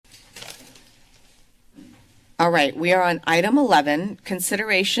All right, we are on item 11,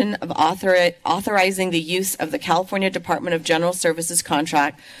 consideration of authorizing the use of the California Department of General Services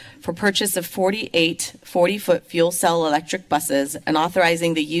contract for purchase of 48 40-foot fuel cell electric buses and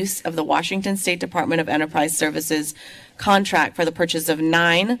authorizing the use of the Washington State Department of Enterprise Services contract for the purchase of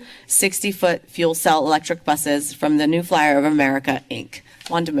 9 60-foot fuel cell electric buses from the New Flyer of America, Inc.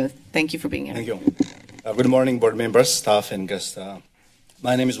 Wandamuth, thank you for being here. Thank you. Good morning, board members, staff, and guests.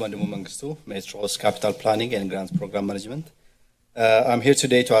 My name is Wandamuth Mangistu, Metro's Capital Planning and Grants Program Management. I'm here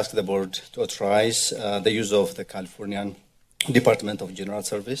today to ask the board to authorize the use of the Californian Department of General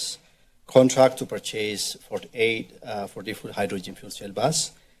Service contract to purchase 48 40-foot hydrogen fuel cell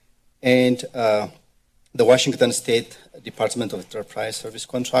bus and the Washington State Department of Enterprise Service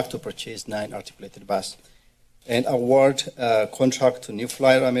contract to purchase 9 articulated bus and award contract to New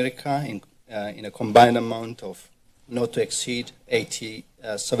Flyer America in a combined amount of not to exceed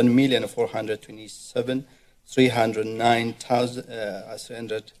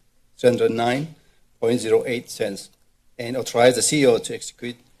 $87,427,309.08 and authorize the CEO to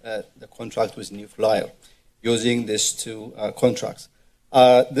execute the contract with New Flyer using these two contracts.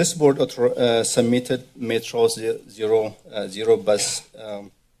 This board submitted Metro's zero bus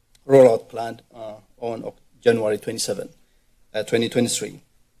rollout plan on January 27, 2023.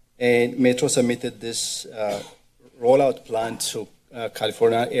 And Metro submitted this rollout plan to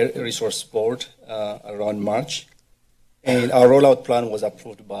California Air Resource Board around March. And our rollout plan was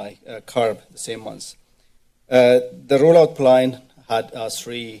approved by CARB the same month. The rollout plan had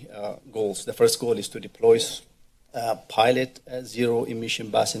 3 goals. The first goal is to deploy pilot zero-emission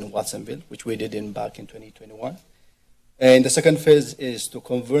bus in Watsonville, which we did back in 2021. And the second phase is to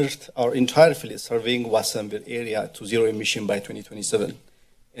convert our entire fleet serving Watsonville area to zero-emission by 2027,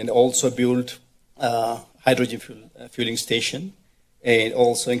 and also build hydrogen fueling station, and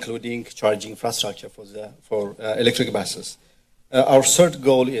also including charging infrastructure for electric buses. Our third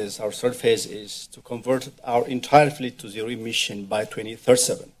phase is to convert our entire fleet to zero emission by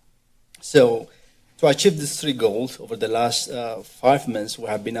 2037. So to achieve these 3 goals, over the last 5 months, we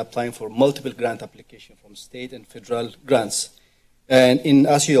have been applying for multiple grant applications from state and federal grants. And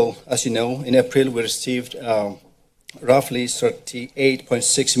as you know, in April, we received roughly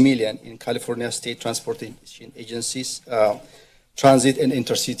 $38.6 million in California State Transportation Agency's Transit and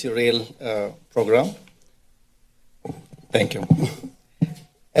Intercity Rail program. Thank you.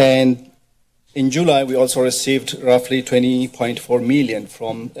 And in July, we also received roughly $20.4 million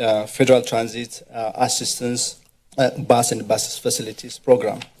from Federal Transit Assistance Bus and Bus Facilities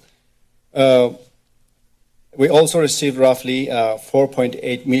Program. We also received roughly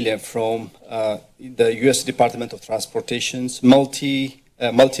 $4.8 million from the U.S. Department of Transportation's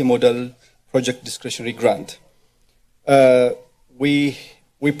multimodal project discretionary grant. We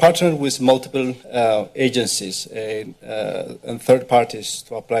partnered with multiple agencies and third parties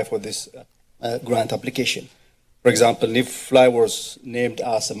to apply for this grant application. For example, New Flyer was named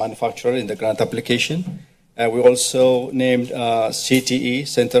as a manufacturer in the grant application. We also named CTE,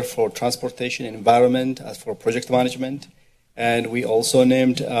 Center for Transportation and Environment, as for project management. And we also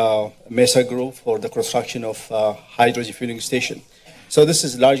named Mesa Group for the construction of hydrogen fueling station. So this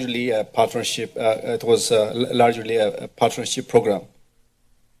is largely a partnership. It was largely a partnership program.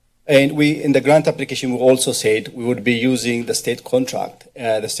 And in the grant application, we also said we would be using the state contract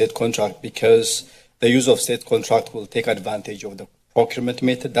because the use of state contract will take advantage of the procurement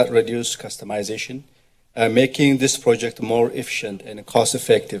method that reduces customization, making this project more efficient and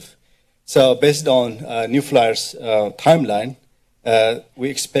cost-effective. So based on New Flyer's timeline, we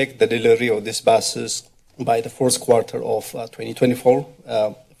expect the delivery of these buses by the fourth quarter of 2024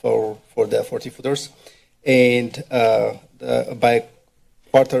 for the 40-footers, and by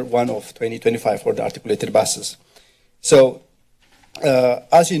quarter 1 of 2025 for the articulated buses. So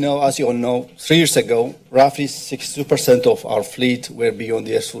as you all know, 3 years ago, roughly 62% of our fleet were beyond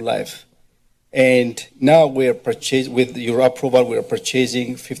the useful life. And now with your approval, we are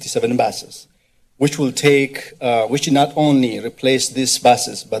purchasing 57 buses, which not only replace these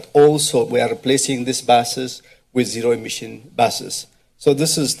buses, but also we are replacing these buses with zero-emission buses. So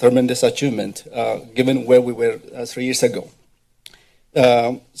this is tremendous achievement, given where we were 3 years ago.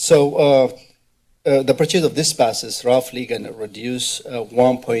 The purchase of these buses roughly going to reduce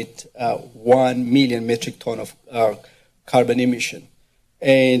 1.1 million metric ton of carbon emission.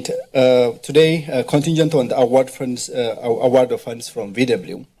 And today, contingent on the award of funds from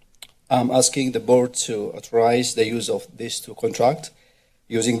VW, I'm asking the board to authorize the use of these 2 contracts,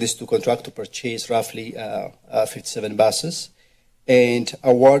 using these 2 contracts to purchase roughly 57 buses, and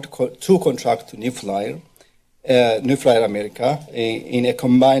award 2 contracts to New Flyer, New Flyer America in a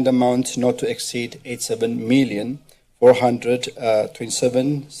combined amount not to exceed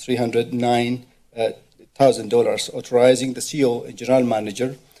 $87,427,309,000, authorizing the CEO and general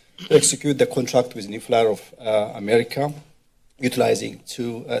manager to execute the contract with New Flyer of America, utilizing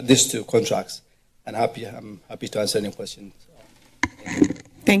these two contracts. And I'm happy to answer any questions.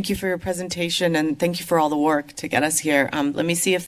 Thank you for your presentation, and thank you for all the work to get us here. Let me see if